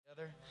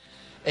together?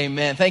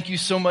 Amen. Thank you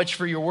so much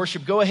for your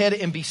worship. Go ahead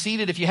and be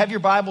seated. If you have your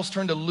Bibles,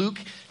 turn to Luke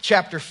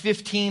chapter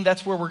 15.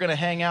 That's where we're going to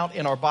hang out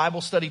in our Bible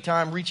study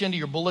time. Reach into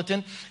your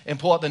bulletin and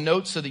pull out the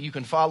notes so that you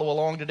can follow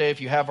along today. If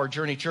you have our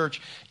Journey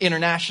Church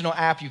International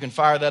app, you can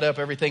fire that up.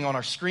 Everything on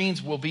our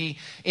screens will be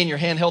in your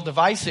handheld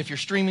device. If you're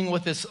streaming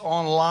with us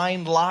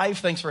online live,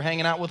 thanks for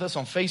hanging out with us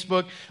on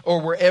Facebook or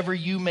wherever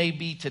you may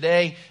be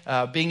today,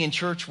 being in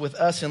church with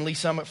us in Lee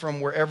Summit from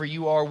wherever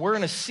you are. We're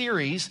in a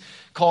series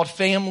called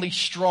Family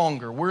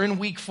Stronger. We're in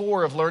week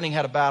 4 of learning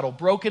how to battle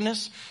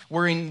brokenness.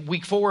 We're in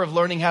week 4 of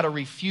learning how to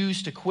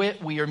refuse to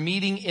quit. We are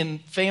meeting in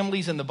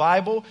families in the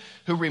Bible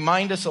who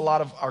remind us a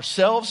lot of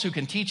ourselves, who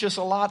can teach us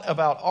a lot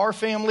about our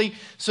family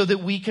so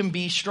that we can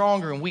be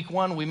stronger. In week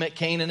 1, we met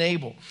Cain and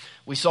Abel.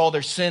 We saw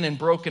their sin and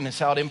brokenness,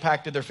 how it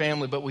impacted their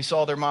family, but we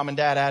saw their mom and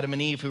dad, Adam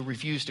and Eve, who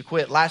refused to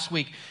quit. Last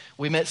week,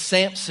 we met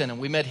Samson and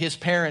we met his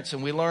parents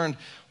and we learned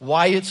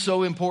why it's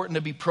so important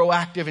to be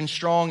proactive and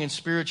strong in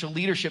spiritual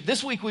leadership.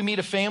 This week, we meet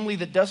a family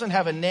that doesn't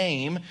have a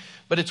name,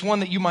 but it's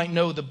one that you might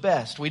know the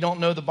best. We don't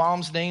know the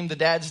mom's name, the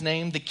dad's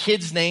name, the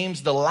kids'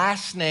 names, the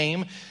last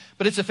name,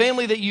 but it's a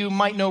family that you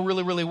might know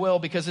really, really well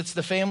because it's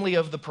the family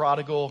of the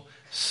prodigal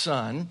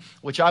son,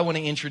 which I want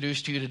to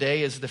introduce to you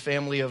today as the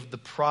family of the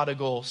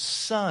prodigal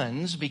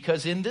sons,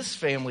 because in this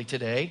family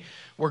today,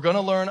 we're going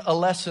to learn a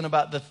lesson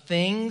about the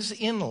things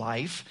in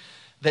life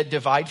that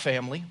divide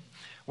family.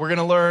 We're going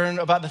to learn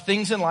about the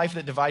things in life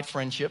that divide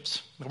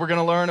friendships. We're going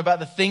to learn about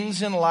the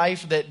things in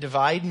life that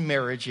divide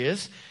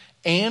marriages.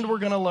 And we're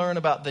going to learn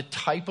about the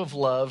type of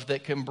love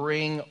that can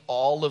bring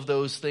all of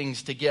those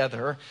things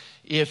together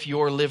if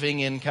you're living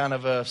in kind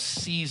of a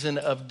season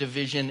of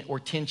division or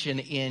tension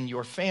in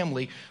your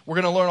family. We're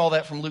going to learn all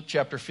that from Luke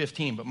chapter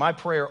 15. But my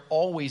prayer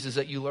always is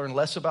that you learn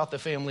less about the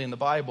family in the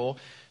Bible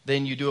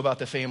than you do about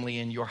the family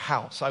in your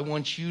house. I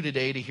want you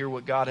today to hear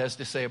what God has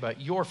to say about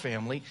your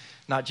family,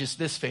 not just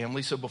this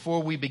family. So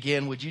before we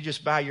begin, would you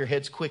just bow your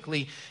heads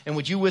quickly and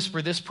would you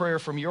whisper this prayer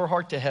from your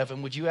heart to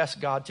heaven? Would you ask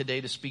God today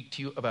to speak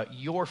to you about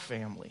your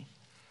family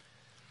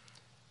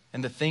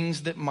and the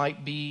things that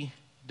might be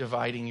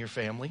dividing your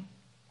family?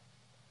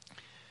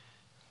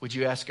 Would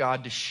you ask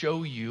God to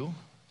show you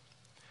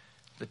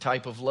the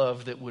type of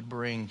love that would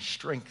bring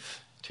strength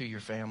to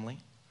your family?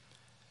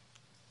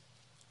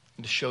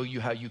 To show you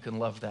how you can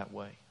love that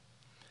way.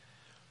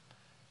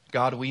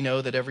 God, we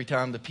know that every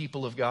time the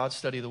people of God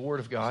study the Word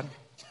of God,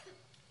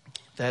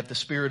 that the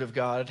Spirit of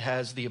God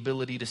has the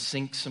ability to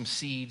sink some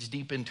seeds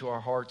deep into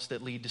our hearts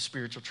that lead to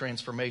spiritual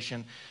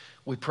transformation.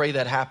 We pray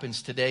that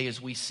happens today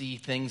as we see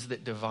things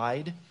that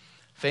divide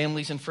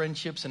families and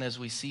friendships, and as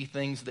we see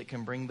things that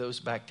can bring those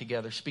back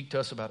together. Speak to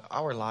us about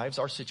our lives,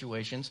 our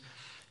situations,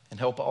 and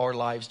help our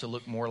lives to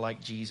look more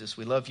like Jesus.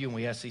 We love you, and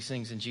we ask these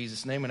things in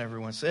Jesus' name, and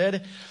everyone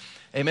said,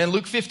 amen.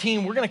 Luke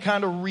 15, we're going to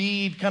kind of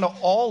read kind of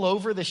all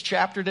over this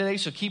chapter today,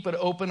 so keep it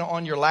open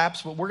on your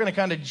laps. But we're going to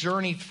kind of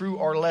journey through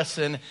our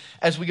lesson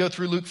as we go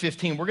through Luke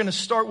 15. We're going to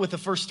start with the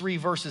first 3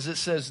 verses. It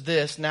says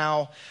this: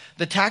 Now,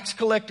 the tax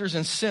collectors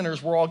and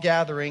sinners were all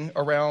gathering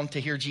around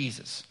to hear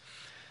Jesus.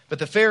 But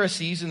the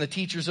Pharisees and the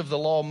teachers of the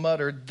law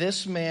muttered,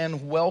 "This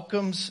man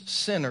welcomes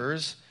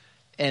sinners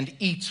and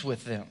eats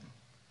with them."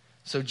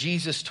 So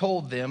Jesus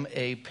told them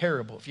a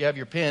parable. If you have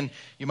your pen,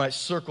 you might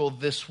circle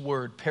this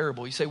word,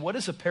 parable. You say, what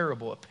is a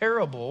parable? A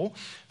parable,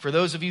 for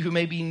those of you who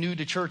may be new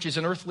to church, is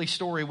an earthly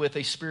story with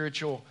a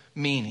spiritual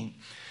meaning.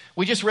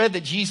 We just read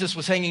that Jesus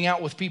was hanging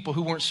out with people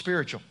who weren't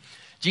spiritual.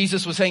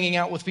 Jesus was hanging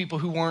out with people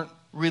who weren't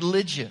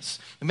religious.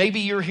 Maybe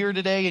you're here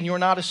today and you're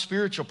not a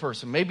spiritual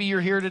person. Maybe you're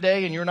here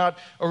today and you're not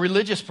a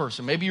religious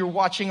person. Maybe you're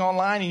watching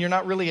online and you're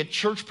not really a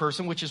church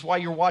person, which is why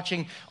you're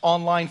watching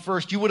online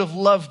first. You would have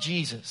loved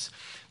Jesus,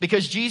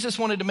 because Jesus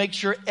wanted to make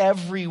sure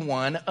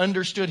everyone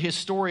understood his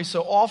story.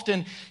 So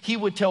often he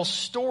would tell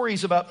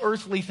stories about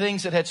earthly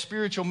things that had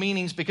spiritual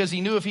meanings, because he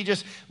knew if he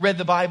just read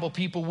the Bible,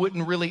 people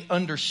wouldn't really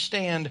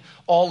understand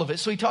all of it.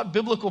 So he taught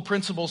biblical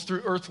principles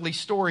through earthly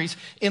stories.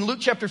 In Luke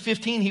chapter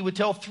 15, he would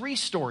tell 3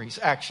 stories,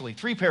 actually,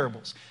 3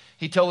 parables.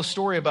 He'd tell a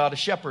story about a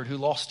shepherd who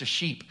lost a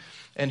sheep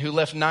and who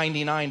left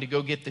 99 to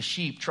go get the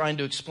sheep, trying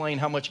to explain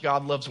how much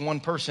God loves one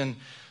person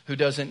who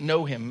doesn't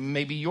know him.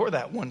 Maybe you're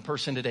that one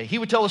person today. He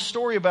would tell a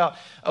story about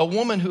a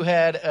woman who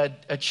had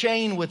a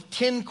chain with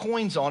 10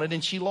 coins on it,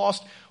 and she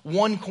lost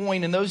 1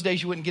 coin. In those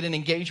days, you wouldn't get an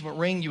engagement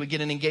ring. You would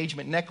get an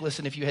engagement necklace.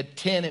 And if you had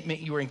 10, it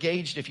meant you were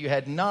engaged. If you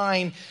had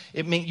 9,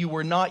 it meant you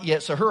were not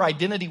yet. So her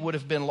identity would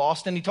have been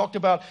lost. And he talked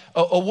about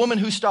a woman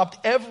who stopped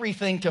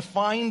everything to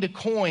find a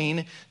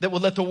coin that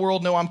would let the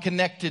world know I'm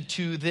connected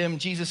to them.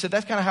 Jesus said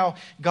that's kind of how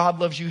God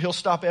loves you. He'll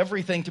stop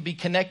everything to be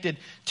connected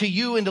to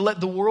you and to let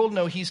the world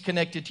know he's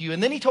connected to you.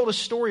 And then he told a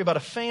story about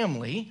a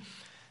family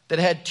that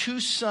had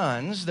 2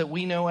 sons that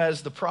we know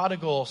as the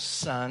prodigal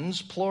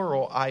sons,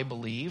 plural, I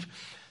believe,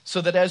 so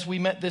that as we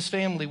met this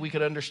family, we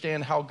could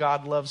understand how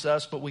God loves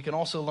us, but we can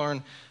also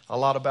learn a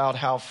lot about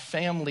how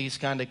families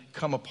kind of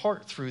come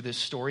apart through this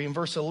story. In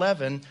verse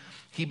 11,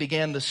 he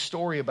began the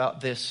story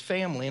about this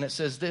family, and it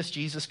says this: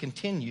 Jesus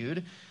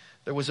continued,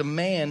 there was a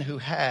man who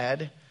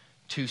had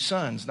 2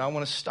 sons. Now I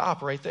want to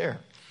stop right there.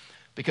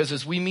 Because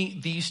as we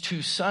meet these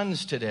two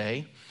sons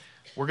today,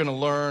 we're going to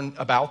learn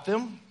about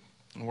them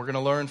and we're going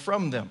to learn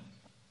from them.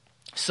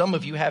 Some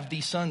of you have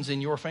these sons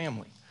in your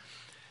family.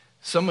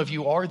 Some of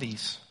you are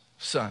these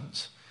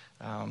sons.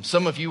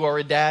 Some of you are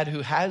a dad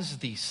who has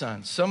these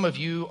sons. Some of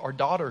you are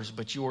daughters,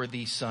 but you are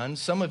these sons.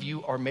 Some of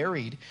you are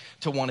married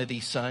to one of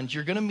these sons.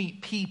 You're going to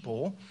meet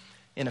people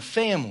in a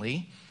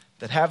family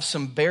that have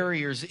some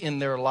barriers in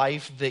their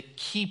life that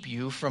keep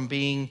you from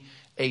being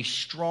a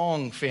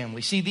strong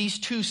family. See, these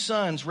two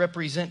sons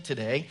represent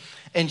today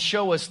and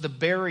show us the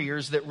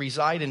barriers that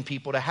reside in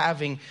people to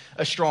having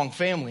a strong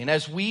family. And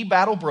as we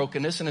battle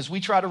brokenness and as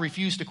we try to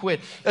refuse to quit,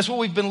 that's what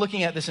we've been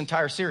looking at this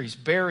entire series,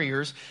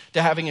 barriers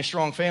to having a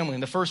strong family.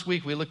 In the first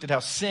week, we looked at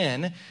how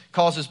sin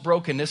causes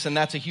brokenness, and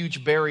that's a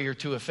huge barrier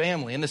to a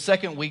family. In the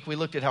second week, we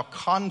looked at how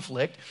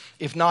conflict,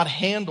 if not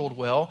handled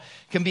well,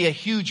 can be a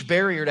huge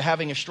barrier to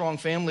having a strong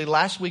family.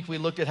 Last week, we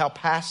looked at how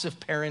passive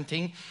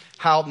parenting,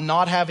 how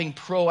not having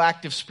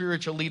proactive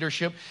spiritual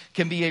leadership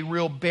can be a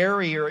real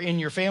barrier in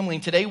your family.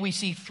 And today we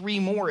see three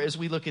more as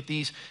we look at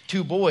these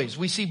two boys.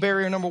 We see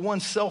barrier number one,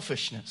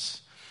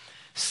 selfishness.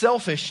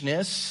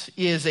 Selfishness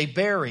is a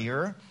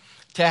barrier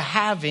to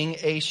having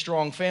a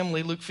strong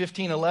family. Luke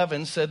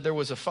 15:11 said there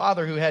was a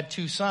father who had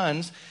two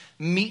sons.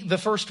 Meet the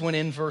first one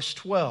in verse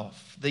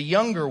 12. The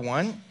younger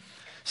one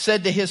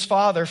said to his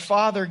father,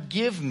 "Father,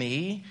 give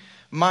me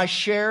my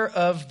share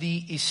of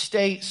the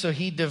estate." So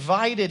he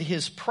divided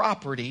his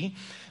property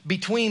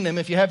between them.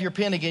 If you have your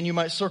pen again, you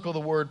might circle the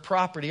word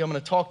property. I'm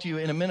going to talk to you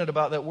in a minute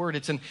about that word.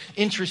 It's an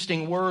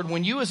interesting word.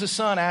 When you as a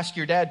son asked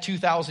your dad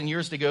 2,000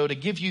 years ago to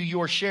give you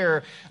your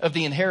share of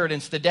the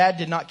inheritance, the dad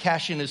did not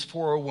cash in his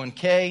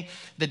 401k.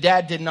 The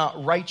dad did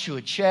not write you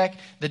a check.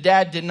 The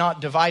dad did not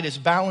divide his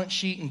balance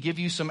sheet and give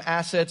you some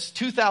assets.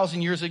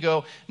 2,000 years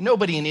ago,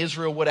 nobody in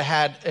Israel would have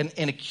had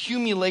an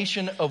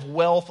accumulation of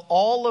wealth.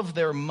 All of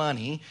their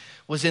money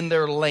was in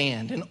their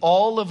land, and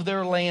all of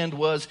their land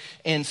was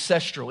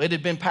ancestral. It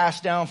had been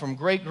passed down from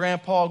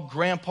great-grandpa,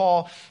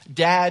 grandpa,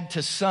 dad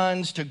to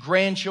sons to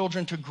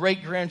grandchildren to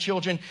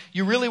great-grandchildren.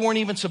 You really weren't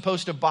even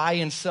supposed to buy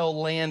and sell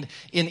land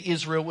in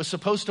Israel. It was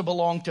supposed to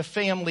belong to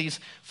families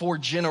for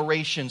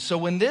generations. So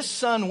when this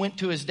son went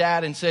to his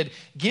dad and said,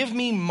 "Give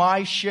me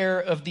my share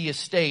of the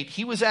estate,"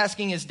 he was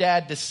asking his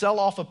dad to sell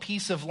off a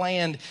piece of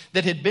land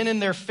that had been in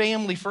their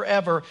family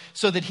forever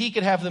so that he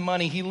could have the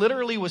money. He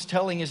literally was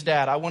telling his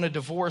dad, "I want a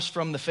divorce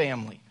from the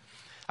family.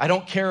 I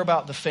don't care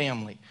about the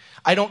family.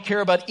 I don't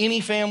care about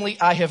any family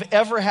I have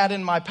ever had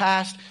in my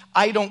past.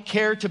 I don't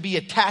care to be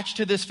attached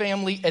to this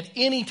family at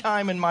any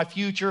time in my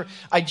future.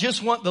 I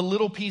just want the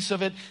little piece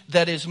of it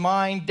that is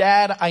mine.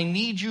 Dad, I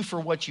need you for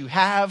what you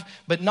have,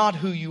 but not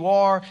who you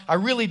are. I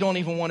really don't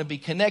even want to be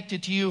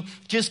connected to you.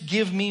 Just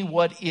give me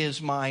what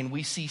is mine."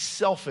 We see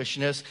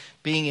selfishness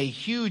being a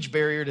huge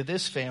barrier to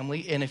this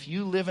family. And if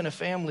you live in a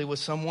family with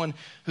someone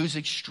who's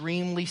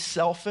extremely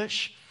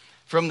selfish,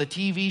 from the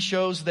TV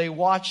shows they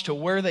watch to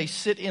where they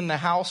sit in the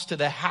house to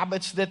the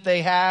habits that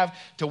they have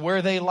to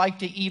where they like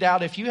to eat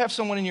out. If you have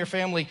someone in your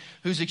family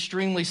who's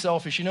extremely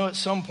selfish, you know, at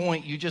some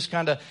point you just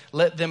kind of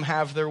let them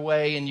have their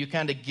way and you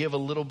kind of give a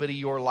little bit of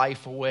your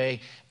life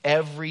away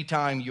every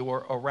time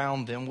you're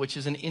around them, which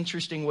is an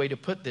interesting way to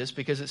put this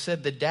because it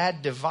said the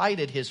dad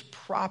divided his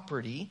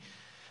property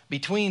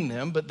between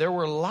them, but there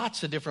were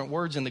lots of different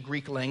words in the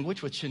Greek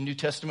language, which the New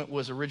Testament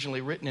was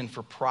originally written in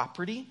for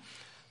property.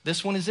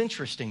 This one is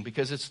interesting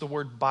because it's the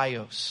word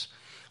bios.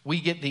 We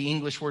get the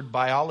English word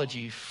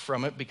biology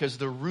from it because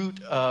the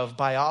root of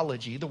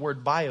biology, the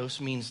word bios,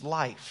 means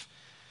life.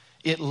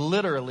 It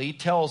literally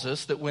tells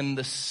us that when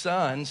the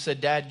son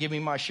said, "Dad, give me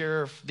my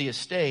share of the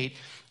estate,"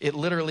 it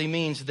literally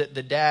means that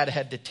the dad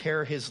had to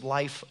tear his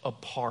life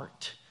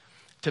apart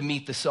to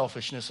meet the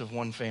selfishness of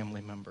one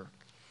family member.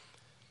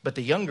 But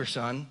the younger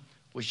son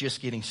was just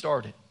getting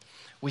started.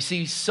 We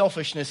see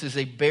selfishness as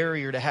a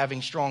barrier to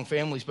having strong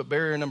families, but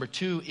barrier number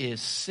two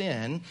is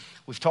sin.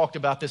 We've talked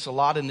about this a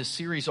lot in this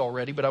series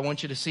already, but I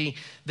want you to see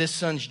this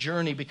son's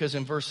journey because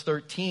in verse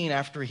 13,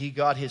 after he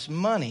got his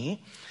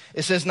money,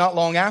 it says, "Not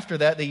long after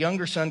that, the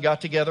younger son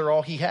got together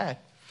all he had.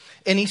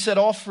 And he set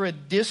off for a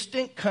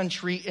distant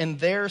country and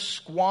there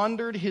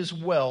squandered his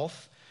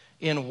wealth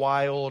in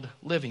wild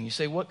living." You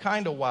say, what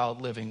kind of wild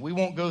living? We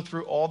won't go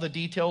through all the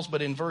details,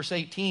 but in verse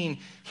 18,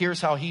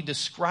 here's how he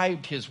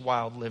described his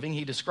wild living.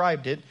 He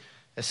described it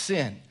as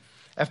sin.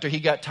 After he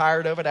got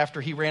tired of it,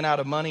 after he ran out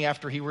of money,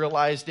 after he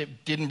realized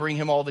it didn't bring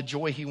him all the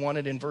joy he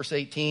wanted, in verse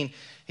 18,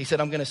 he said,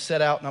 "I'm going to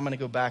set out and I'm going to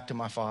go back to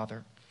my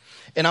father.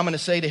 And I'm going to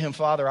say to him,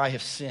 'Father, I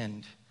have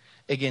sinned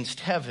against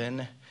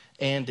heaven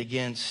and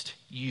against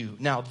you.'"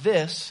 Now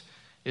this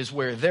is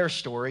where their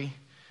story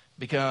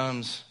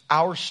becomes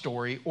our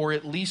story, or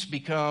at least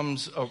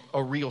becomes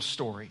a real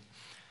story.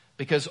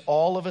 Because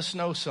all of us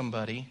know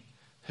somebody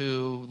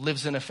who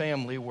lives in a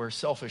family where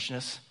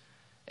selfishness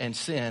and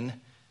sin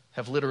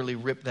have literally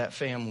ripped that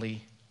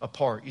family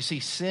apart. You see,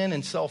 sin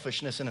and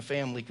selfishness in a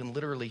family can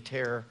literally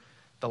tear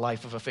the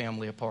life of a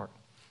family apart.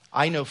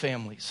 I know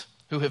families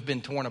who have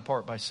been torn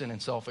apart by sin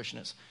and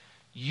selfishness.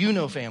 You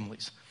know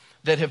families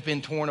that have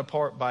been torn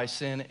apart by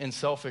sin and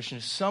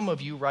selfishness. Some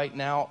of you right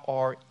now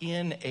are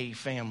in a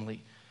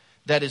family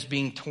that is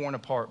being torn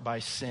apart by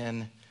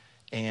sin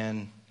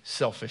and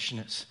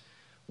selfishness.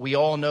 We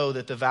all know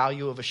that the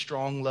value of a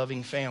strong,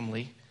 loving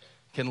family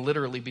can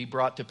literally be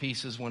brought to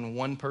pieces when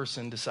one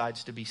person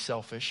decides to be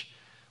selfish,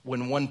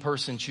 when one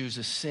person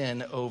chooses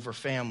sin over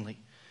family,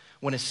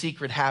 when a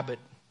secret habit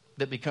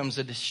that becomes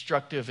a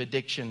destructive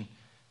addiction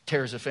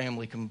tears a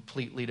family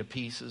completely to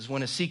pieces,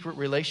 when a secret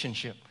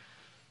relationship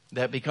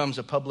that becomes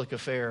a public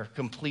affair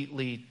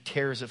completely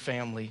tears a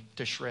family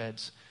to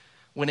shreds,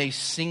 when a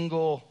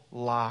single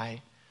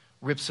lie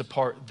rips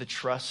apart the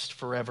trust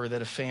forever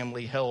that a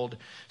family held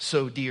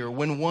so dear,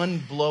 when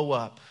one blow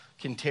up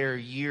can tear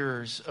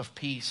years of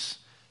peace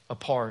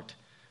apart,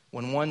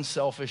 when one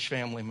selfish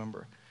family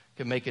member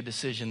can make a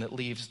decision that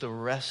leaves the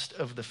rest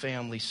of the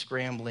family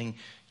scrambling.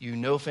 You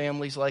know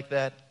families like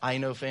that. I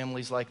know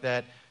families like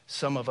that.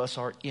 Some of us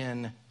are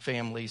in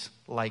families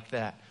like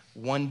that.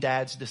 One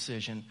dad's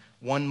decision,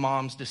 one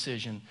mom's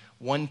decision,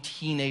 one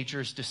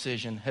teenager's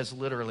decision has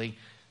literally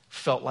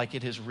felt like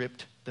it has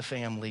ripped the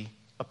family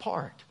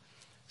apart.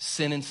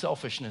 Sin and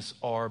selfishness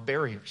are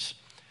barriers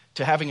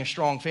to having a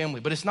strong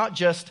family. But it's not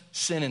just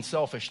sin and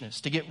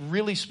selfishness. To get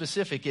really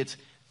specific, it's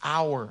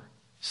our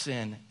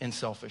sin and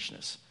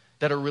selfishness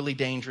that are really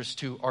dangerous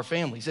to our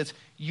families. It's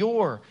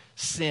your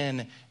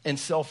sin and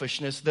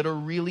selfishness that are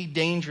really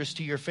dangerous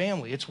to your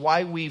family. It's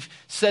why we've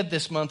said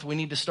this month we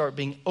need to start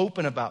being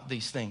open about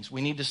these things. We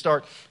need to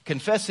start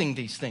confessing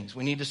these things.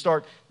 We need to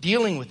start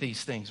dealing with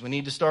these things. We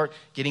need to start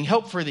getting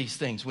help for these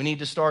things. We need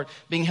to start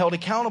being held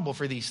accountable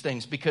for these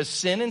things, because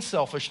sin and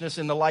selfishness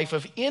in the life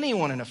of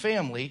anyone in a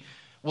family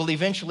will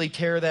eventually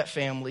tear that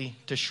family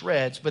to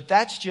shreds. But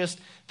that's just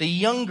the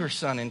younger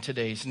son in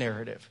today's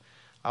narrative.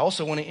 I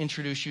also want to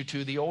introduce you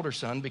to the older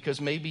son,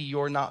 because maybe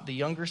you're not the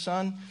younger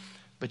son,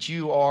 but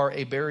you are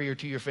a barrier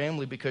to your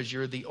family because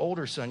you're the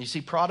older son. You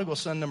see, prodigal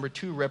son number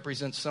 2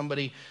 represents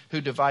somebody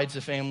who divides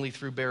the family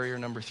through barrier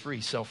number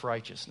 3,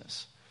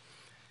 self-righteousness.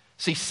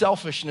 See,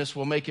 selfishness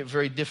will make it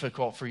very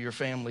difficult for your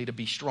family to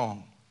be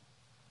strong.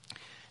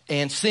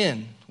 And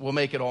sin will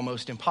make it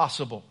almost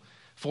impossible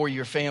for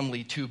your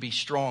family to be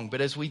strong.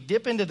 But as we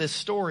dip into this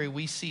story,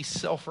 we see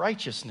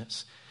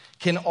self-righteousness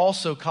can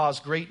also cause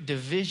great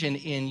division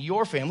in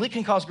your family. It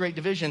can cause great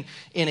division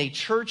in a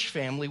church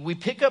family. We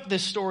pick up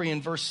this story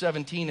in verse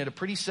 17 at a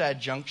pretty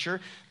sad juncture.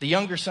 The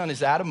younger son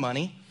is out of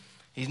money.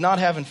 He's not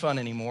having fun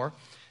anymore.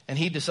 And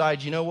he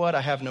decides, you know what?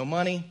 I have no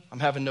money. I'm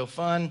having no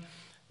fun.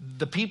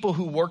 The people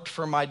who worked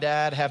for my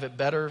dad have it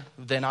better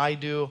than I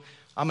do.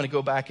 I'm going to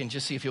go back and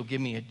just see if he'll give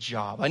me a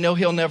job. I know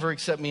he'll never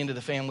accept me into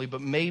the family,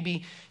 but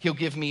maybe he'll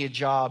give me a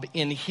job.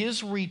 In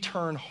his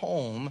return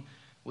home,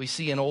 we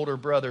see an older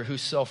brother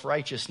whose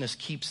self-righteousness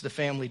keeps the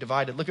family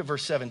divided. Look at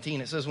verse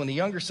 17. It says, when the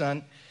younger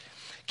son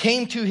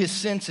came to his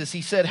senses,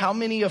 he said, how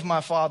many of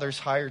my father's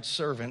hired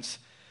servants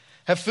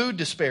have food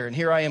to spare? And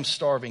here I am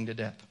starving to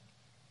death.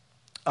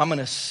 I'm going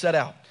to set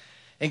out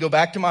and go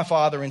back to my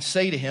father and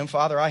say to him,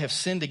 Father, I have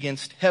sinned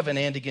against heaven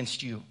and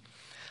against you.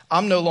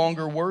 I'm no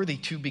longer worthy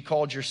to be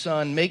called your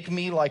son. Make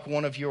me like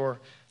one of your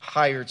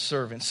hired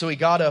servants. So he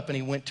got up and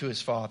he went to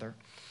his father.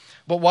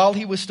 But while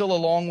he was still a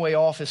long way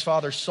off, his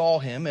father saw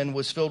him and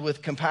was filled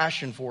with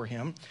compassion for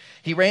him.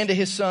 He ran to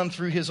his son,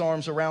 threw his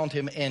arms around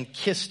him, and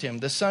kissed him.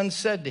 The son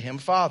said to him,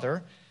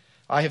 Father,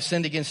 I have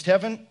sinned against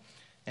heaven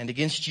and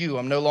against you.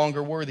 I'm no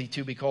longer worthy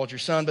to be called your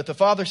son. But the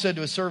father said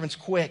to his servants,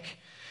 quick,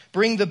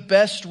 bring the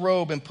best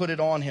robe and put it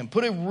on him.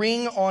 Put a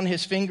ring on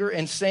his finger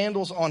and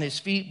sandals on his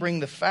feet.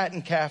 Bring the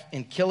fattened calf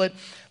and kill it.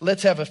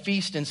 Let's have a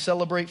feast and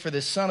celebrate, for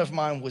this son of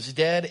mine was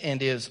dead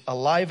and is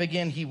alive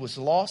again. He was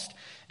lost,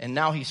 and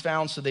now he's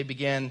found. So they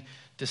began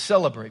to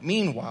celebrate.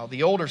 Meanwhile,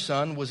 the older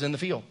son was in the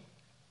field.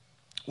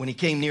 When he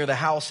came near the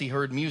house, he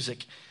heard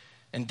music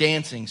and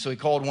dancing. So he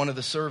called one of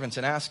the servants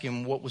and asked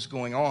him what was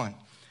going on.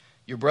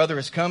 Your brother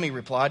has come, he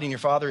replied, and your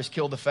father has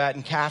killed the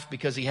fattened calf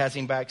because he has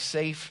him back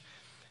safe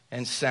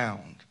and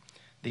sound.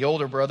 The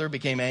older brother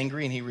became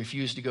angry and he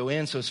refused to go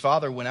in. So his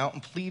father went out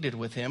and pleaded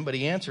with him. But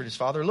he answered his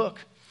father, look,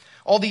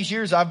 all these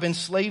years I've been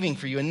slaving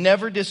for you and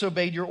never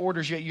disobeyed your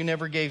orders, yet you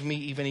never gave me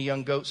even a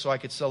young goat so I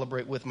could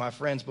celebrate with my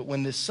friends. But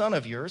when this son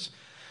of yours,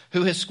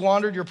 who has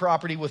squandered your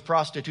property with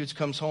prostitutes,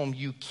 comes home,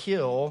 you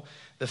kill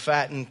the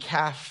fattened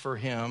calf for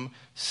him.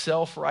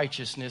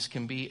 Self-righteousness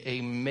can be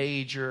a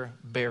major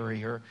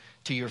barrier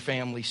to your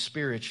family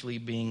spiritually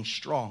being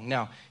strong.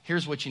 Now,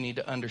 here's what you need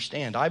to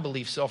understand. I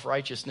believe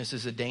self-righteousness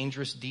is a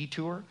dangerous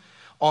detour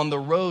on the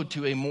road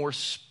to a more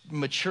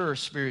mature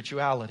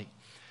spirituality.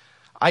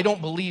 I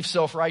don't believe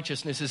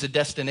self-righteousness is a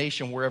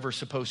destination we're ever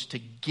supposed to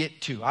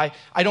get to. I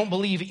don't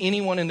believe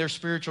anyone in their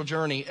spiritual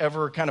journey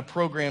ever kind of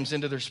programs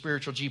into their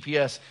spiritual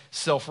GPS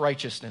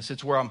self-righteousness.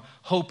 It's where I'm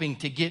hoping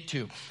to get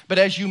to. But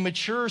as you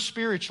mature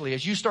spiritually,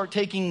 as you start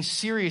taking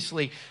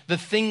seriously the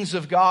things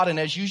of God, and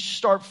as you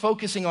start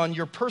focusing on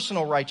your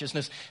personal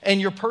righteousness and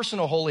your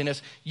personal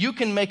holiness, you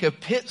can make a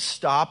pit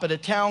stop at a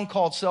town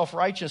called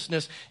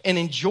self-righteousness and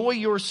enjoy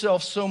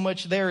yourself so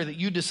much there that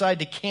you decide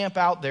to camp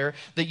out there,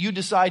 that you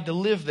decide to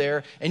live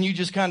there, and you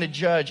just kind of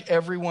judge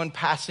everyone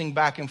passing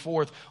back and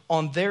forth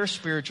on their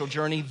spiritual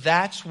journey.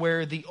 That's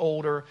where the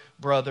older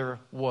brother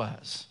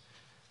was.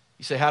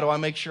 You say, how do I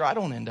make sure I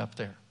don't end up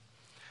there?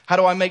 How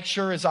do I make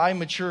sure as I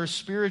mature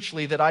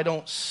spiritually that I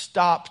don't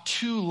stop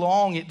too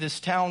long at this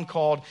town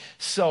called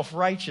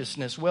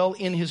self-righteousness? Well,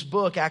 in his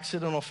book,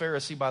 Accidental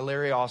Pharisee by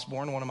Larry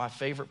Osborne, one of my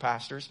favorite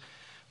pastors,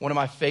 one of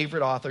my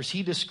favorite authors,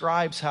 he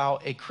describes how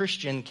a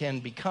Christian can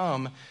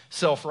become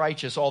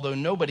self-righteous, although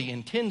nobody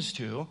intends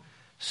to,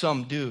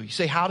 some do. You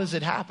say, how does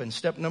it happen?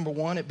 Step number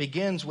one, it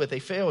begins with a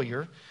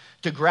failure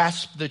to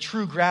grasp the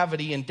true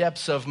gravity and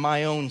depths of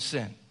my own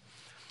sin.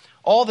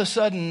 All of a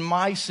sudden,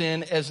 my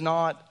sin is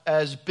not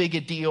as big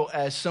a deal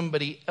as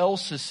somebody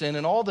else's sin.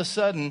 And all of a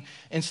sudden,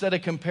 instead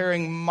of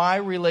comparing my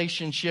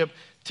relationship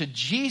to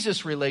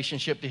Jesus'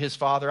 relationship to his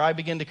Father, I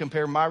begin to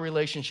compare my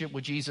relationship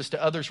with Jesus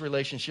to others'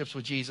 relationships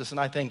with Jesus, and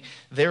I think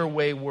they're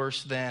way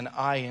worse than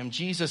I am.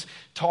 Jesus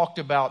talked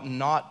about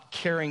not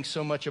caring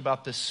so much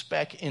about the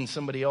speck in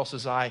somebody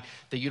else's eye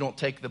that you don't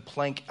take the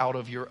plank out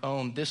of your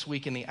own. This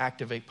week in the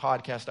Activate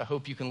podcast, I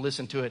hope you can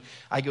listen to it.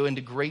 I go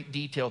into great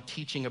detail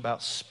teaching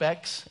about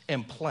specks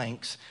and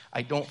planks.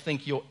 I don't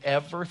think you'll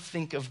ever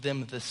think of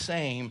them the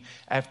same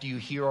after you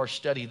hear our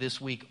study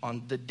this week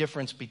on the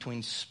difference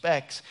between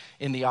specks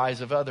in the eyes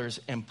of others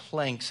and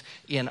planks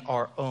in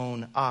our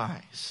own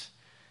eyes.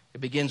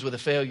 It begins with a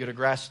failure to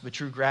grasp the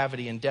true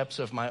gravity and depths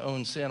of my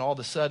own sin. All of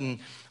a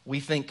sudden, we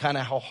think kind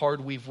of how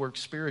hard we've worked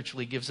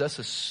spiritually gives us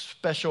a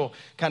special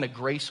kind of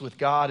grace with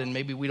God, and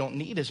maybe we don't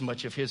need as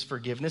much of his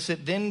forgiveness.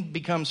 It then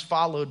becomes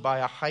followed by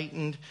a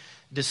heightened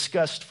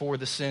disgust for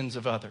the sins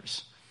of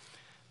others.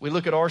 We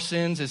look at our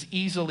sins as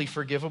easily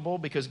forgivable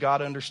because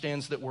God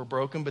understands that we're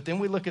broken, but then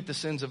we look at the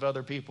sins of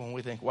other people and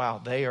we think, wow,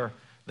 they are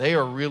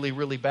really,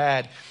 really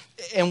bad.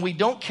 And we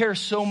don't care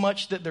so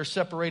much that they're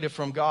separated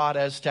from God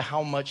as to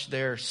how much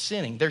they're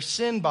sinning. Their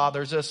sin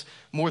bothers us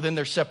more than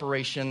their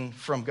separation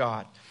from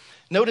God.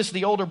 Notice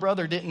the older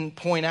brother didn't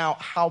point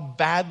out how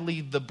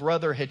badly the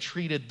brother had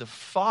treated the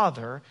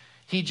father.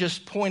 He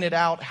just pointed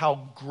out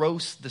how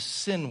gross the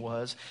sin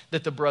was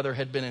that the brother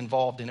had been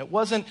involved in. It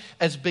wasn't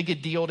as big a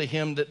deal to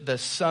him that the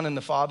son and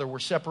the father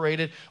were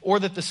separated or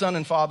that the son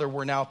and father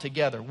were now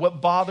together. What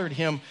bothered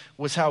him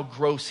was how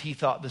gross he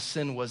thought the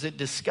sin was. It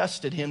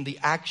disgusted him, the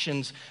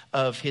actions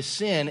of his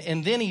sin.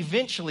 And then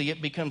eventually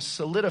it becomes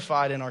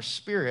solidified in our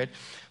spirit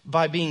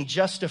by being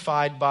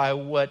justified by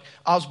what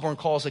Osborne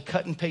calls a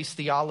cut and paste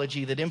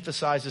theology that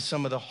emphasizes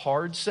some of the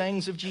hard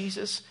sayings of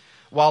Jesus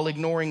while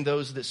ignoring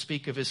those that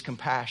speak of his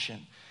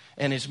compassion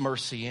and his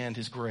mercy and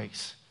his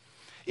grace.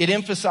 It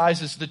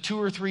emphasizes the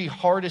 2 or 3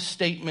 hardest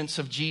statements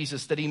of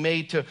Jesus that he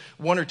made to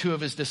 1 or 2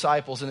 of his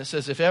disciples. And it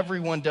says, if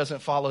everyone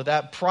doesn't follow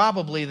that,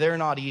 probably they're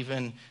not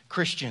even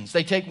Christians.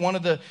 They take one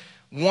of the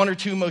 1 or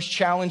 2 most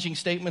challenging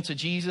statements of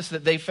Jesus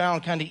that they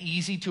found kind of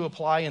easy to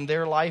apply in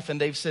their life, and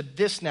they've said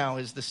this now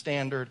is the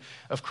standard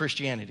of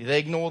Christianity. They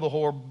ignore the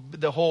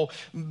whole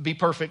be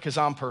perfect because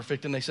I'm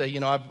perfect, and they say,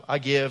 I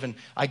give and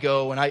I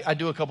go and I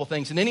do a couple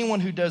things. And anyone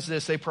who does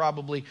this, they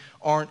probably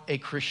aren't a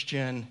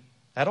Christian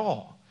at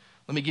all.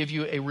 Let me give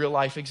you a real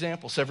life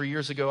example. Several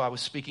years ago, I was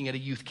speaking at a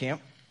youth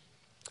camp,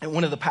 and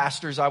one of the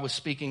pastors I was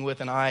speaking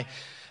with and I,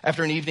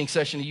 after an evening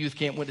session at youth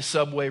camp, went to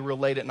Subway real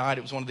late at night.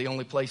 It was one of the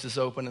only places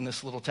open in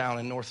this little town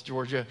in North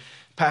Georgia,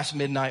 past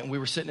midnight, and we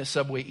were sitting at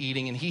Subway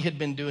eating, and he had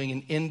been doing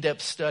an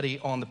in-depth study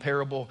on the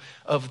parable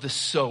of the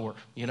sower.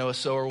 A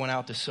sower went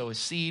out to sow his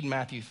seed,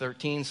 Matthew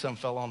 13. Some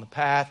fell on the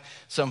path,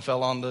 some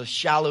fell on the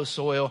shallow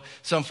soil,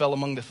 some fell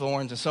among the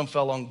thorns, and some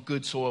fell on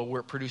good soil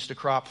where it produced a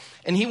crop.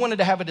 And he wanted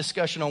to have a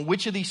discussion on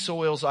which of these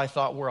soils I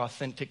thought were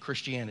authentic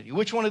Christianity.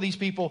 Which one of these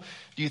people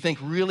do you think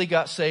really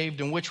got saved,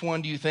 and which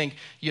one do you think,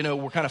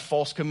 were kind of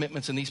false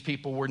commitments and these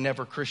people were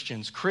never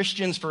Christians?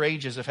 Christians for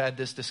ages have had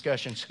this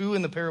discussion. Who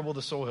in the parable of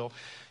the soil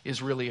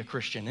is really a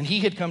Christian? And he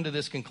had come to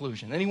this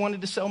conclusion, and he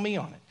wanted to sell me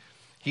on it.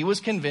 He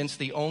was convinced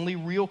the only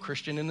real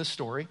Christian in the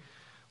story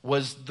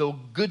was the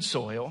good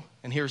soil,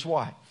 and here's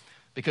why.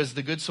 Because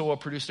the good soil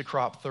produced a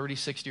crop 30,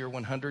 60, or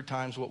 100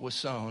 times what was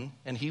sown,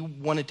 and he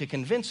wanted to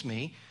convince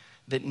me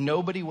that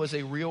nobody was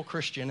a real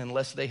Christian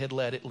unless they had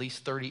led at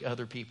least 30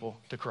 other people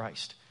to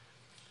Christ.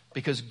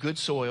 Because good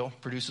soil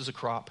produces a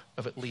crop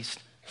of at least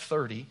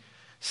 30,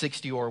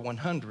 60, or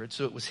 100.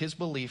 So it was his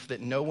belief that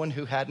no one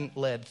who hadn't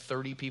led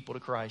 30 people to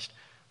Christ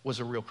was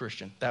a real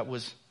Christian. That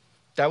was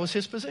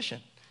his position.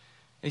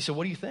 And he said,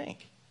 what do you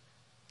think?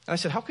 And I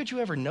said, how could you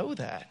ever know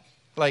that?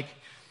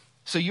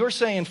 So you're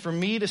saying for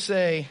me to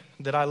say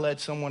that I led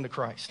someone to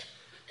Christ,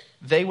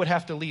 they would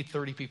have to lead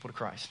 30 people to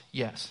Christ?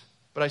 Yes.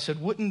 But I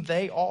said, wouldn't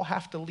they all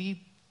have to lead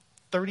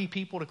 30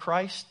 people to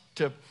Christ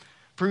to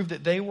prove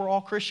that they were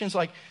all Christians?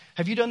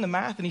 Have you done the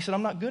math? And he said,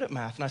 I'm not good at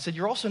math. And I said,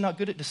 you're also not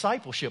good at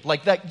discipleship.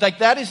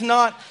 That is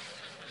not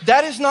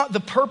the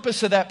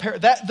purpose of that parable.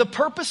 The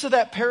purpose of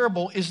that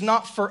parable is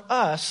not for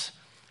us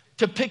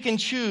to pick and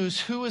choose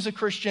who is a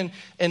Christian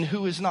and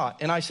who is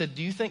not. And I said,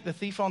 do you think the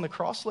thief on the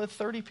cross led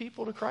 30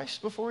 people to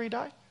Christ before he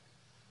died?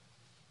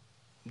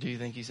 Do you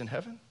think he's in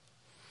heaven?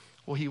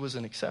 Well, he was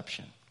an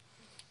exception.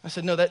 I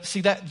said, no,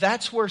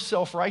 that's where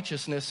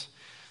self-righteousness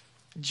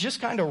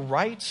just kind of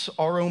writes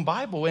our own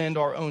Bible and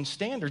our own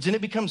standards, and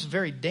it becomes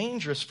very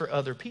dangerous for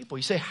other people.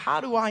 You say,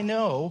 how do I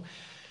know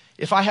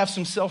if I have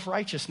some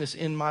self-righteousness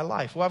in my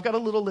life? Well, I've got a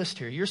little list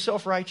here. Your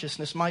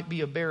self-righteousness might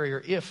be a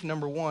barrier if,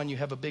 number one, you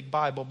have a big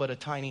Bible but a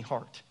tiny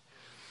heart.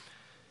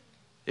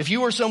 If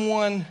you are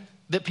someone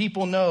that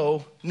people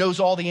knows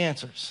all the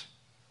answers,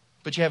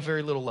 but you have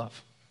very little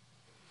love.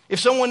 If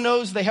someone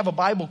knows they have a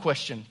Bible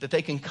question that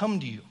they can come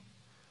to you,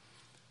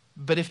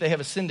 but if they have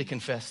a sin to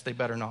confess, they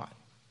better not.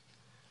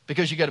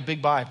 Because you got a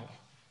big Bible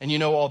and you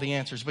know all the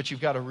answers, but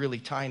you've got a really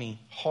tiny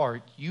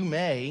heart, you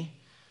may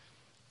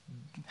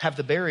have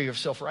the barrier of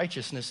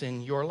self-righteousness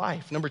in your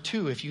life. Number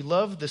two, if you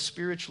love the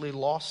spiritually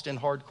lost and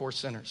hardcore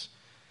sinners,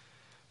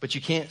 but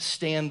you can't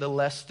stand the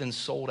less than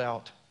sold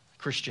out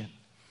Christian,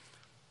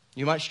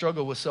 you might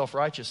struggle with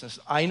self-righteousness.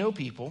 I know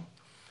people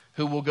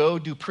who will go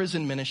do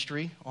prison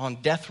ministry on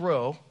death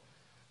row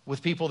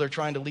with people they're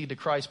trying to lead to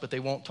Christ, but they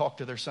won't talk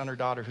to their son or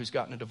daughter who's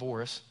gotten a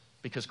divorce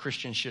because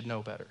Christians should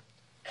know better.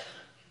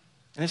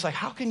 And it's like,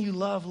 how can you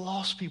love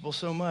lost people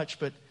so much,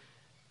 but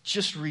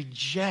just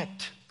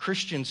reject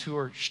Christians who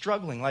are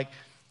struggling? Like,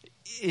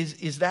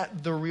 is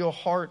that the real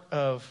heart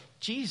of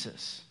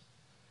Jesus?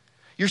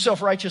 Your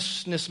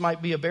self-righteousness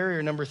might be a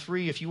barrier. Number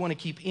three, if you want to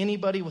keep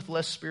anybody with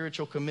less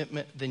spiritual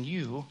commitment than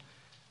you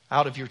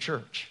out of your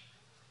church.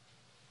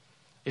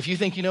 If you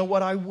think, you know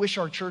what, I wish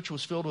our church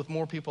was filled with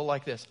more people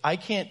like this. I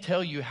can't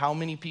tell you how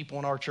many people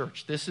in our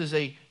church, this is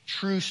a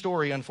true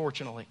story,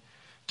 unfortunately,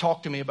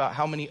 talk to me about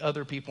how many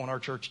other people in our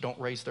church don't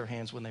raise their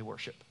hands when they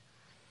worship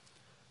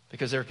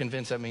because they're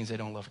convinced that means they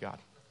don't love God.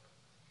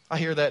 I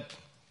hear that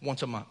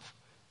once a month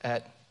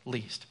at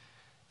least.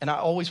 And I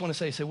always want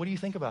to say, what do you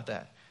think about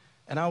that?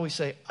 And I always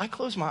say, I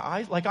close my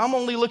eyes. Like, I'm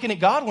only looking at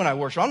God when I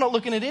worship. I'm not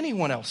looking at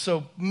anyone else.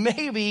 So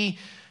maybe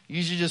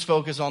you should just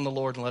focus on the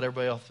Lord and let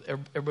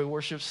everybody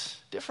worships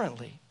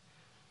differently.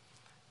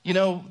 You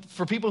know,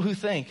 for people who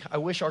think, I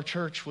wish our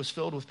church was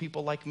filled with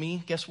people like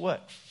me, guess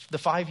what? The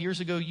 5 years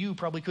ago, you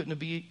probably couldn't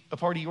be a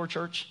part of your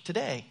church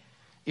today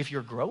if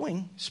you're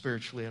growing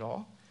spiritually at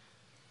all.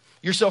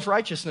 Your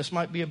self-righteousness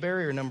might be a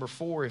barrier. Number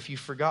four, if you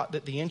forgot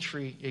that the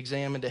entry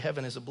exam into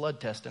heaven is a blood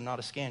test and not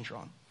a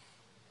Scantron.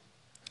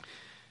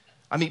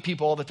 I meet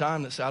people all the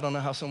time that say, I don't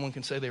know how someone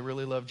can say they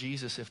really love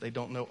Jesus if they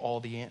don't know all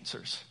the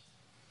answers.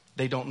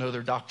 They don't know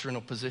their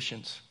doctrinal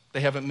positions.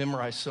 They haven't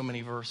memorized so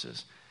many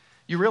verses.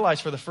 You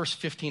realize for the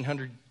first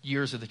 1,500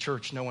 years of the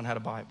church, no one had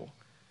a Bible.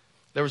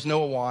 There was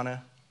no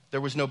Awana.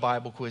 There was no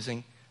Bible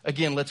quizzing.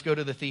 Again, let's go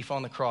to the thief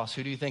on the cross.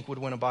 Who do you think would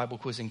win a Bible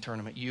quizzing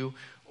tournament, you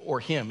or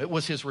him? It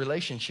was his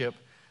relationship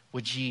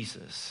with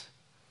Jesus.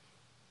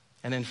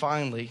 And then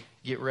finally,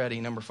 get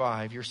ready, number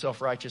five, your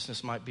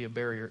self-righteousness might be a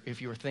barrier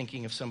if you are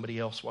thinking of somebody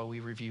else while we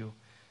review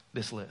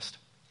this list.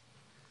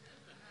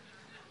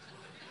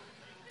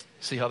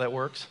 See how that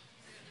works?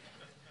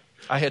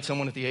 I had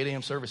someone at the 8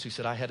 a.m. service who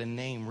said I had a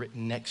name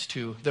written next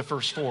to the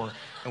first four.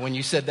 And when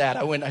you said that,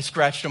 I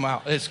scratched them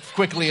out as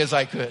quickly as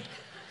I could.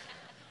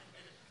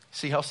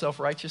 See how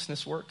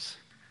self-righteousness works?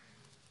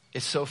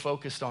 It's so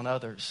focused on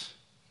others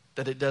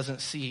that it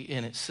doesn't see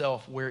in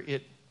itself where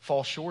it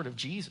falls short of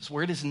Jesus,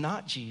 where it is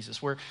not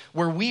Jesus, where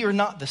we are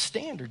not the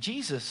standard.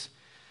 Jesus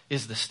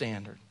is the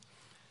standard.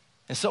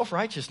 And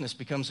self-righteousness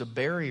becomes a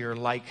barrier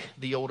like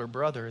the older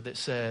brother that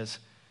says,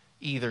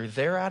 either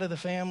they're out of the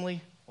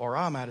family or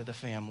I'm out of the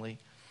family.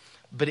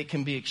 But it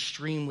can be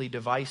extremely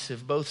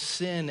divisive. Both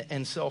sin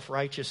and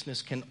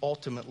self-righteousness can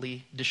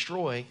ultimately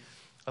destroy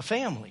a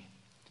family.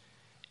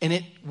 And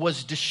it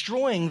was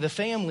destroying the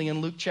family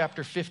in Luke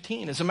chapter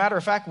 15. As a matter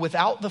of fact,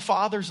 without the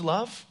father's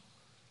love,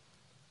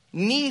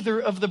 neither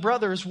of the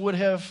brothers would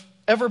have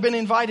ever been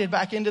invited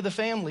back into the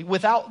family.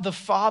 Without the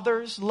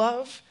father's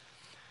love,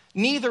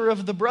 neither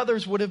of the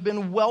brothers would have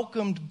been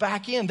welcomed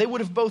back in. They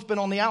would have both been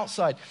on the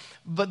outside.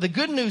 But the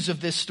good news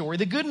of this story,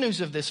 the good news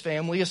of this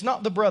family is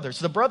not the brothers.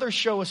 The brothers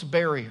show us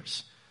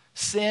barriers.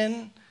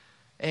 Sin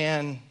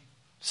and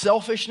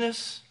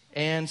selfishness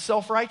and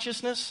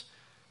self-righteousness,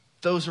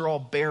 those are all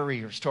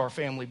barriers to our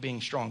family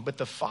being strong. But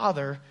the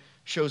father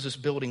shows us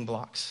building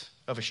blocks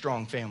of a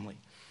strong family.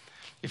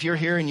 If you're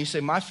here and you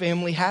say, my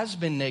family has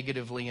been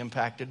negatively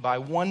impacted by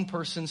one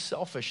person's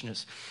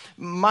selfishness.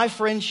 My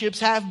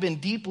friendships have been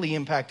deeply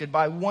impacted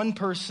by one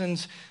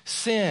person's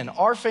sin.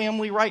 Our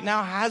family right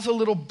now has a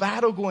little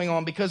battle going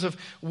on because of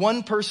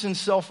one person's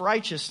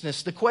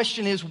self-righteousness. The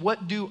question is,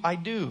 what do I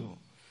do?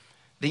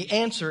 The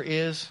answer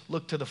is,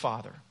 look to the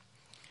Father.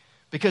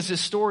 Because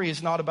this story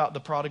is not about the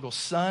prodigal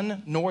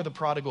son nor the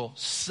prodigal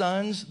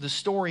sons. The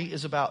story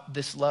is about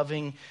this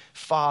loving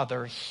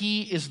Father.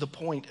 He is the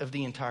point of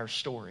the entire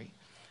story.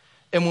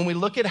 And when we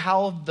look at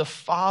how the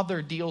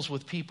Father deals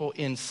with people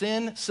in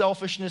sin,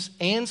 selfishness,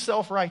 and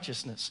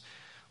self-righteousness,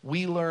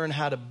 we learn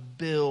how to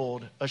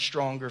build a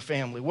stronger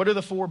family. What are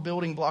the 4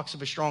 building blocks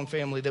of a strong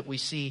family that we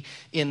see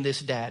in this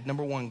dad?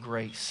 Number 1,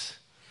 grace.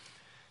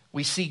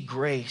 We see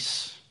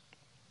grace.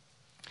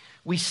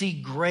 We see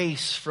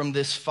grace from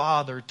this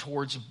father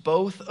towards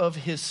both of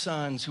his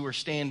sons who are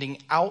standing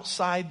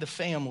outside the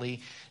family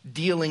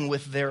dealing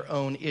with their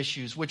own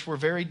issues, which were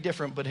very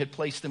different but had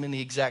placed them in the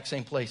exact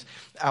same place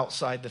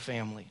outside the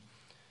family.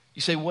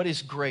 You say, what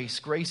is grace?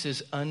 Grace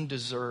is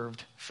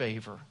undeserved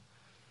favor.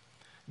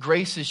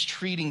 Grace is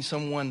treating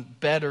someone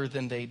better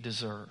than they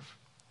deserve.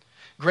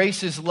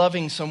 Grace is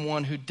loving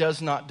someone who does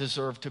not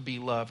deserve to be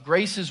loved.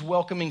 Grace is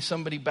welcoming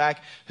somebody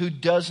back who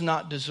does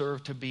not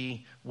deserve to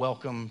be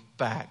welcomed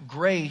back.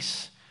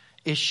 Grace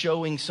is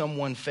showing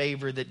someone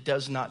favor that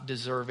does not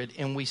deserve it.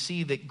 And we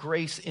see that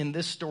grace in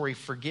this story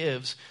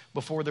forgives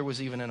before there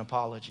was even an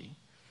apology.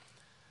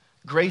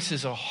 Grace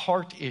is a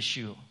heart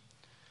issue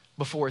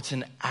before it's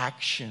an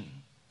action.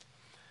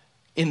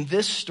 In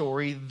this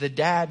story, the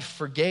dad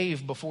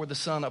forgave before the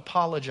son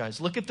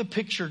apologized. Look at the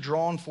picture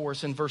drawn for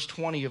us in verse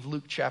 20 of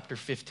Luke chapter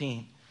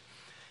 15.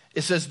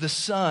 It says, the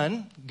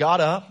son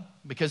got up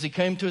because he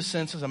came to his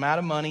senses. I'm out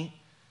of money.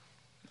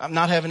 I'm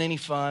not having any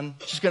fun.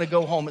 Just going to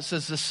go home. It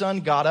says the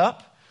son got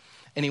up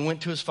and he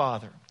went to his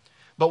father.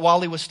 But while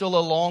he was still a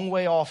long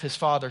way off, his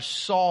father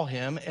saw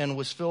him and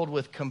was filled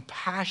with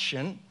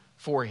compassion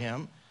for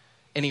him.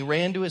 And he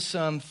ran to his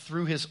son,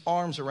 threw his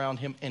arms around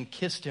him, and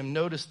kissed him.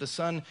 Notice the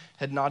son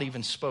had not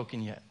even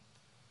spoken yet.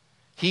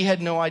 He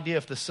had no idea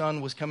if the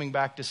son was coming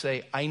back to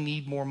say, I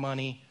need more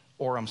money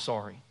or I'm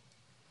sorry.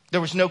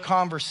 There was no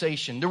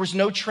conversation. There was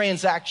no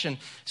transaction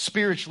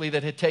spiritually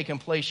that had taken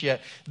place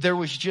yet. There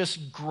was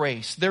just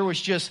grace. There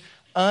was just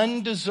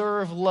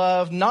undeserved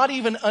love, not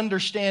even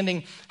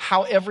understanding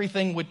how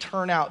everything would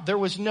turn out. There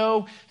was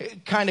no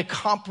kind of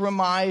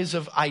compromise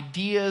of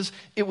ideas.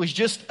 It was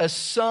just a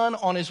son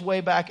on his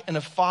way back and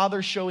a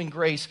father showing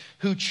grace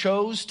who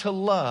chose to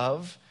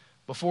love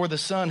before the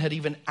son had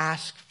even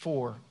asked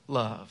for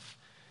love.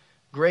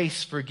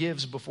 Grace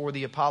forgives before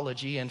the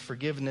apology, and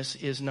forgiveness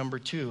is number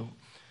 2.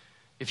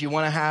 If you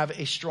want to have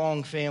a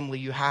strong family,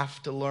 you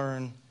have to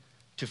learn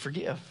to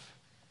forgive.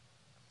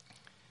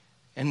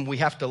 And we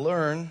have to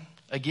learn,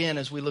 again,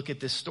 as we look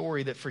at this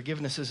story, that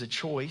forgiveness is a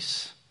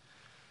choice.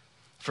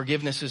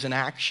 Forgiveness is an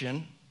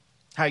action,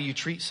 how you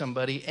treat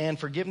somebody. And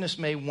forgiveness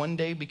may one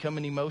day become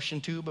an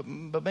emotion too,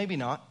 but maybe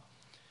not.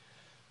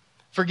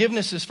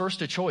 Forgiveness is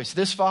first a choice.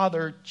 This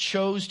father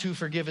chose to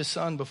forgive his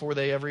son before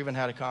they ever even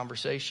had a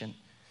conversation.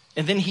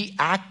 And then he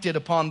acted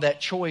upon that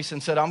choice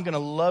and said, I'm going to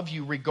love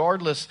you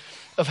regardless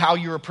of how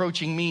you're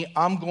approaching me.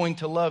 I'm going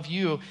to love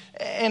you.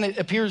 And it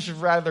appears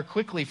rather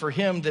quickly for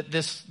him that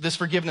this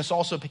forgiveness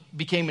also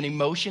became an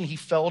emotion. He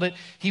felt it.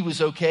 He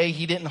was okay.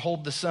 He didn't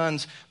hold the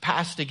son's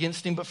past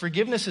against him. But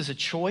forgiveness is a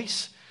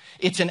choice.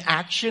 It's an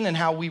action in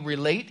how we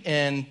relate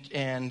and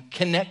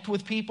connect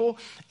with people.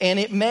 And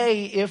it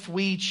may, if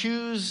we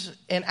choose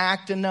and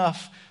act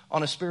enough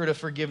on a spirit of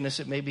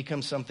forgiveness, it may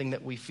become something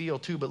that we feel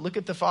too. But look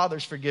at the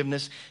father's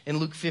forgiveness in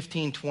Luke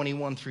 15,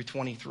 21 through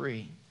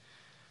 23.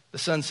 The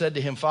son said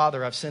to him,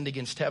 Father, I've sinned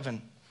against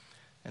heaven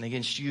and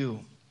against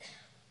you.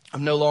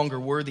 I'm no longer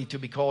worthy to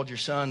be called your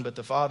son. But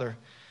the father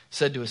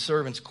said to his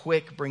servants,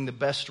 quick, bring the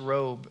best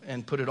robe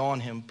and put it on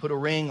him. Put a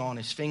ring on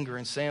his finger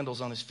and sandals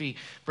on his feet.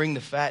 Bring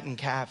the fattened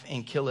calf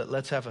and kill it.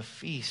 Let's have a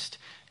feast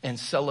and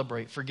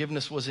celebrate.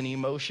 Forgiveness was an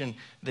emotion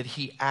that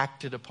he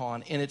acted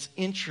upon. And it's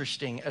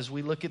interesting as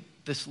we look at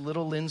this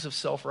little lens of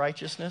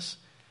self-righteousness,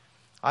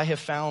 I have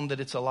found that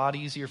it's a lot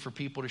easier for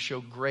people to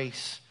show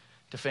grace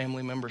to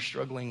family members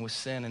struggling with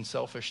sin and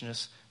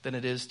selfishness than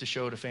it is to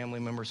show to family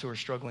members who are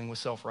struggling with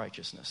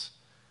self-righteousness.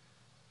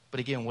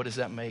 But again, what does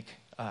that make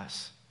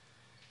us?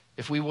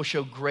 If we will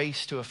show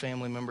grace to a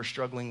family member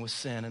struggling with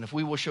sin, and if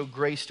we will show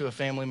grace to a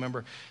family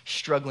member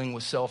struggling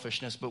with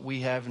selfishness, but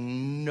we have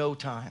no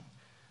time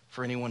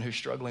for anyone who's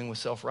struggling with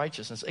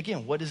self-righteousness.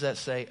 Again, what does that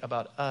say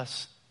about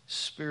us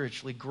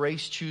spiritually?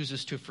 Grace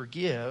chooses to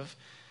forgive,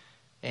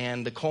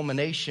 and the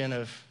culmination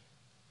of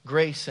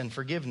grace and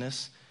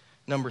forgiveness,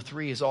 number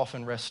 3, is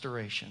often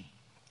restoration.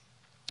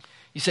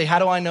 You say, how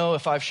do I know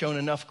if I've shown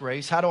enough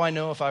grace? How do I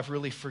know if I've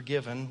really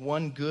forgiven?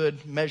 One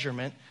good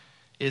measurement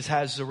is,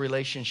 has the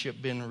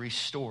relationship been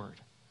restored?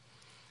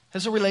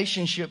 Has a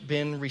relationship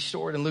been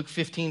restored? In Luke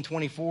 15,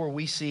 24,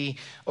 we see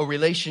a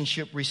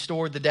relationship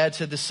restored. The dad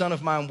said, the son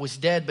of mine was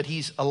dead, but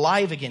he's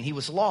alive again. He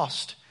was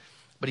lost,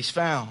 but he's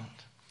found.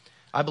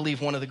 I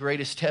believe one of the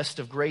greatest tests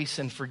of grace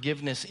and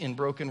forgiveness in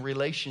broken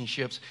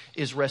relationships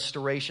is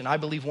restoration. I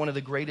believe one of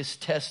the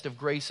greatest tests of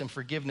grace and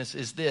forgiveness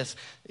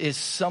is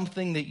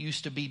something that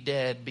used to be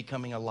dead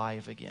becoming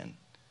alive again.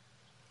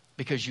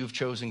 Because you've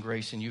chosen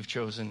grace and you've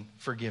chosen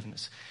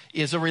forgiveness.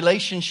 Is a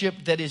relationship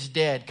that is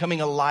dead coming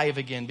alive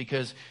again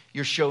because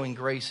you're showing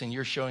grace and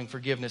you're showing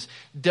forgiveness?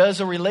 Does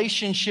a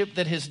relationship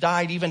that has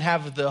died even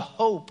have the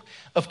hope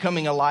of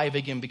coming alive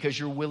again because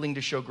you're willing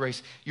to show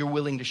grace, you're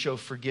willing to show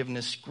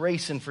forgiveness?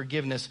 Grace and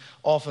forgiveness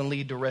often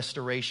lead to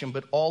restoration,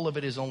 but all of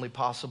it is only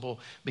possible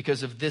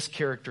because of this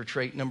character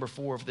trait, number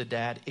 4 of the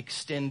dad,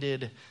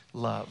 extended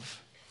love.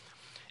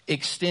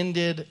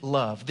 Extended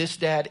love. This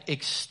dad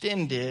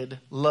extended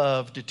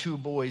love to 2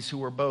 boys who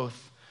were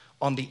both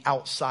on the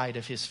outside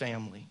of his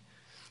family.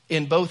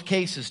 In both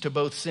cases, to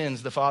both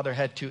sins, the father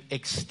had to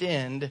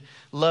extend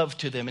love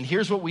to them. And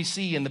here's what we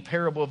see in the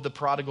parable of the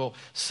prodigal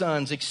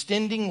sons.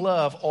 Extending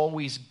love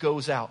always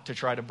goes out to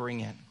try to bring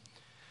in.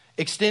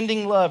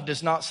 Extending love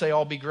does not say,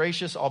 I'll be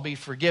gracious, I'll be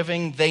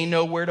forgiving. They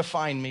know where to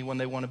find me when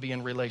they want to be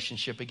in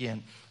relationship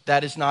again.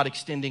 That is not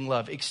extending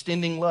love.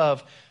 Extending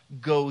love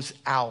goes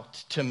out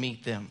to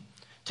meet them.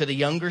 To the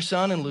younger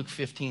son in Luke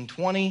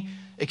 15:20,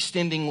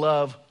 extending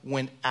love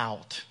went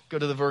out. Go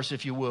to the verse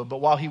if you will. But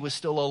while he was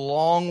still a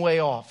long way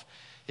off,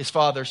 his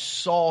father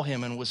saw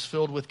him and was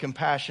filled with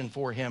compassion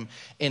for him,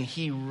 and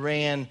he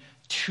ran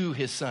to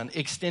his son.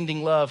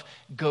 Extending love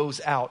goes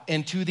out.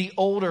 And to the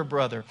older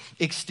brother,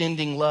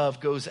 extending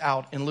love goes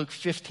out. In Luke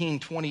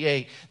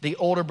 15:28, the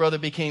older brother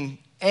became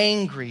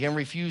angry and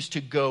refused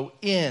to go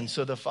in,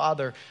 so the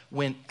father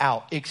went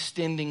out.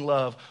 Extending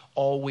love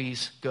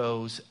always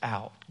goes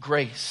out.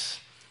 Grace,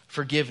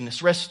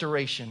 forgiveness,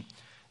 restoration,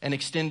 and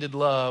extended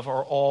love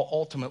are all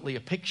ultimately a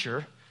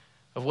picture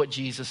of what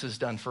Jesus has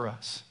done for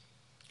us.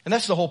 And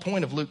that's the whole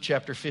point of Luke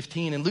chapter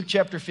 15. In Luke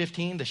chapter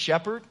 15, the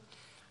shepherd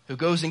who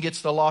goes and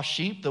gets the lost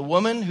sheep, the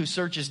woman who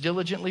searches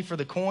diligently for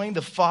the coin,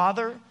 the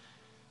father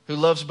who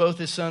loves both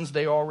his sons,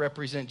 they all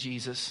represent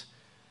Jesus,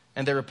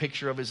 and they're a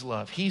picture of his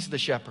love. He's the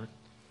shepherd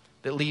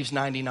that leaves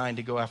 99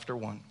 to go after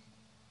one.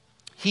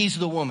 He's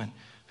the woman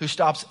who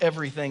stops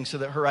everything so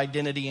that her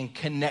identity and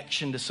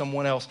connection to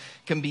someone else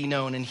can be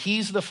known. And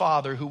he's the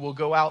father who will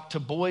go out to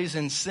boys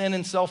in sin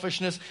and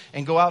selfishness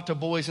and go out to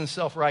boys in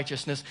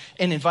self-righteousness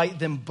and invite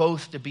them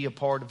both to be a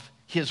part of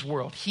his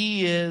world.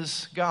 He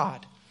is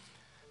God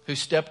who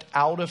stepped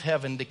out of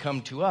heaven to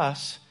come to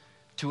us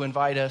to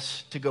invite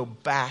us to go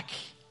back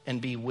and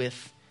be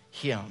with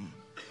him.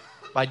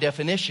 By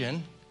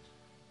definition,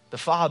 the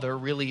father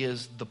really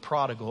is the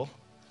prodigal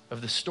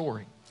of the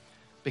story.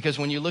 Because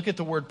when you look at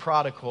the word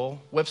prodigal,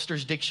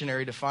 Webster's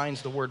dictionary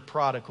defines the word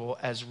prodigal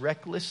as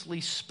recklessly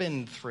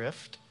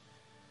spendthrift.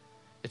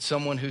 It's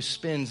someone who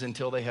spends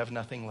until they have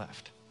nothing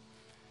left.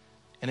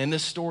 And in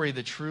this story,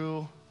 the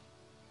true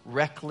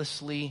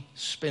recklessly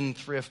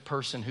spendthrift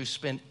person who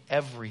spent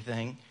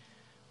everything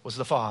was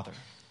the father.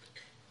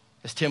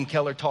 As Tim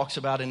Keller talks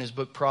about in his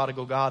book,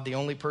 Prodigal God, the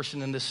only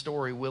person in this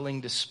story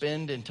willing to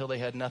spend until they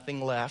had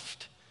nothing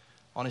left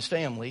on his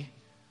family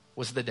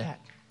was the dad.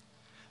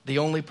 The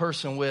only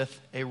person with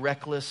a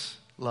reckless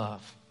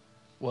love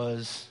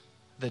was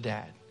the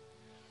dad.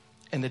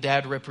 And the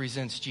dad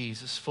represents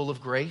Jesus, full of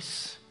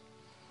grace,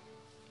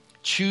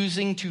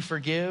 choosing to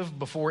forgive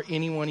before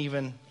anyone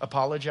even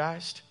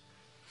apologized.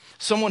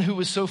 Someone who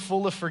was so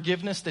full of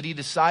forgiveness that he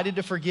decided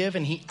to forgive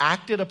and he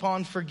acted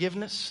upon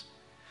forgiveness.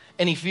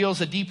 And he feels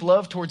a deep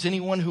love towards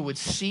anyone who would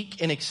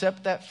seek and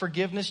accept that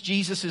forgiveness.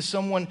 Jesus is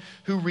someone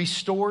who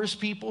restores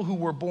people who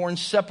were born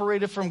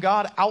separated from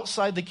God,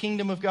 outside the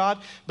kingdom of God,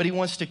 but he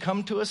wants to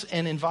come to us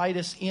and invite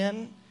us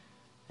in.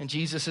 And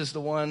Jesus is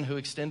the one who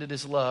extended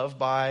his love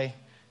by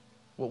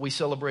what we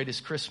celebrate as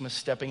Christmas,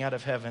 stepping out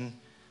of heaven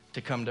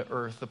to come to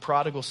earth. The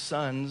prodigal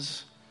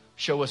sons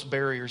show us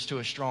barriers to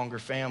a stronger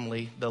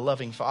family. The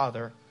loving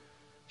father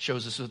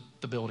shows us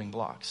the building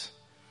blocks.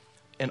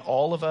 And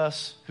all of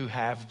us who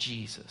have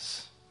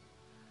Jesus,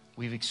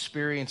 we've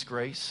experienced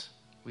grace,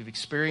 we've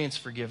experienced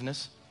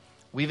forgiveness,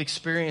 we've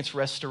experienced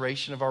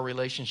restoration of our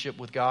relationship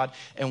with God,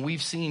 and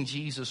we've seen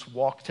Jesus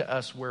walk to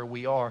us where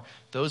we are.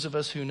 Those of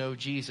us who know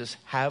Jesus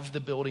have the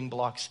building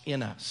blocks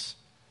in us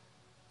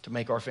to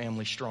make our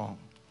family strong.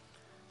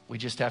 We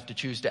just have to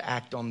choose to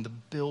act on the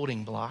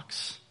building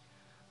blocks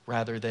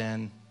rather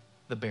than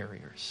the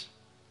barriers.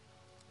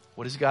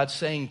 What is God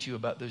saying to you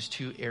about those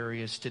two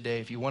areas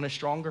today? If you want a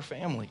stronger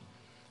family,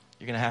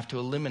 you're going to have to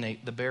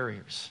eliminate the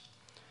barriers.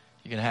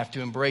 You're going to have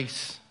to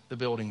embrace the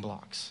building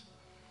blocks.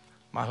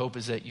 My hope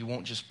is that you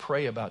won't just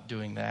pray about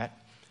doing that,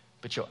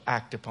 but you'll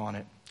act upon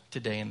it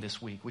today and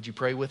this week. Would you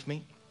pray with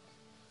me?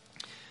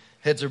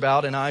 Heads are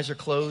bowed and eyes are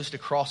closed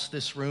across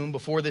this room.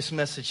 Before this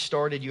message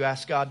started, you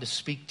asked God to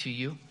speak to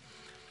you.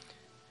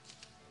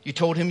 You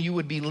told him you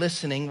would be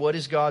listening. What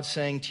is God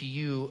saying to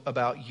you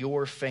about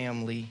your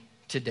family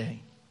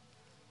today?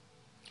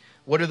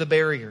 What are the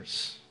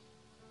barriers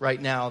right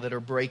now that are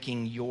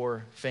breaking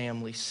your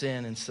family?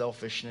 Sin and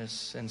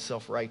selfishness and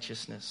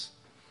self-righteousness.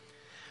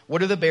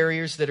 What are the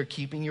barriers that are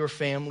keeping your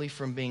family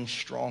from being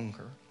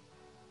stronger?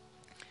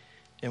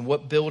 And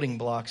what building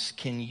blocks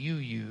can you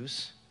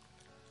use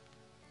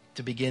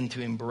to begin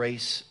to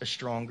embrace a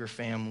stronger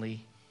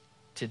family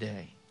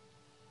today?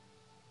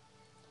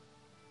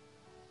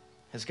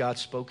 Has God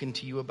spoken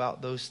to you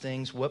about those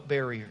things? What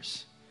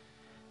barriers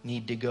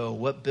need to go?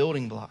 What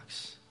building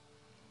blocks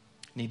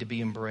need to be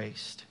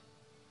embraced?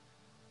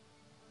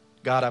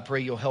 God, I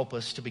pray you'll help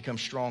us to become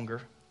stronger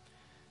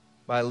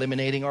by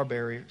eliminating our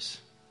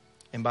barriers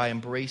and by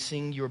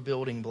embracing your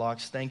building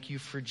blocks. Thank you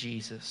for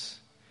Jesus,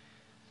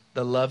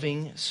 the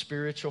loving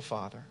spiritual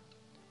Father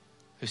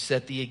who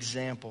set the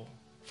example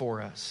for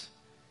us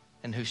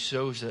and who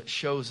shows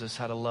us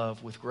how to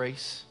love with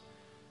grace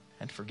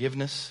and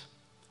forgiveness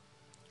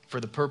for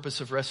the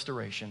purpose of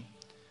restoration,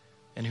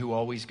 and who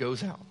always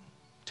goes out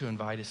to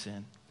invite us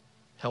in.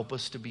 Help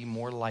us to be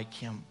more like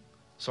him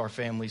so our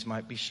families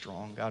might be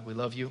strong. God, we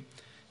love you.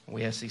 And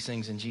we ask these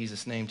things in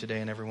Jesus' name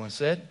today. And everyone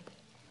said,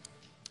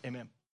 amen.